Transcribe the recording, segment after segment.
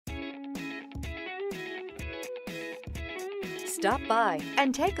Stop by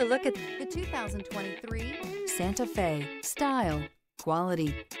and take a look at the 2023 Santa Fe. Style,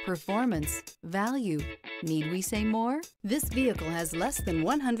 quality, performance, value. Need we say more? This vehicle has less than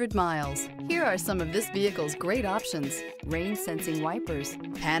 100 miles. Here are some of this vehicle's great options: rain-sensing wipers,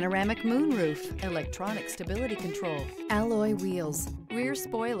 panoramic moonroof, electronic stability control, alloy wheels, rear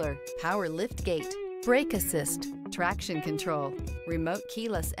spoiler, power lift gate, brake assist, traction control, remote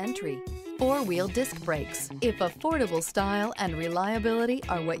keyless entry, four-wheel disc brakes. If affordable style and reliability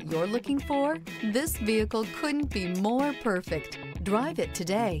are what you're looking for, this vehicle couldn't be more perfect. Drive it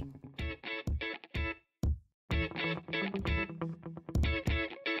today.